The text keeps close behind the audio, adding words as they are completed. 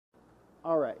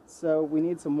Alright, so we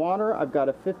need some water. I've got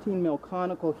a 15 mil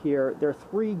conical here. There are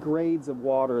 3 grades of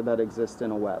water that exist in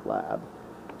a wet lab.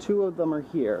 2 of them are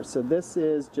here. So this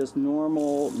is just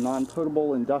normal,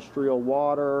 non-potable industrial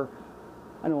water.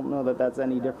 I don't know that that's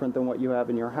any different than what you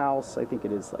have in your house. I think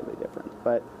it is slightly different.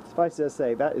 But suffice to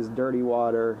say, that is dirty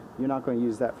water. You're not going to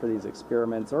use that for these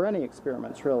experiments, or any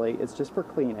experiments really. It's just for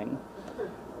cleaning.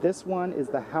 This one is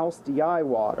the house DI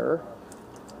water,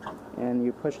 and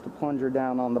you push the plunger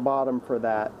down on the bottom for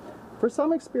that. For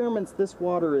some experiments, this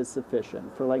water is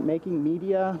sufficient. For like making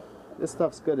media, this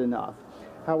stuff's good enough.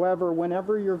 However,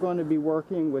 whenever you're going to be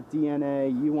working with DNA,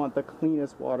 you want the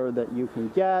cleanest water that you can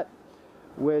get,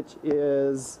 which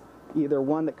is either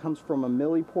one that comes from a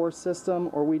millipore system,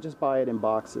 or we just buy it in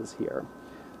boxes here.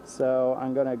 So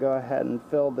I'm going to go ahead and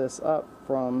fill this up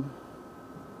from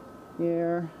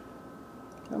here.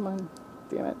 Come on,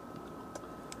 damn it.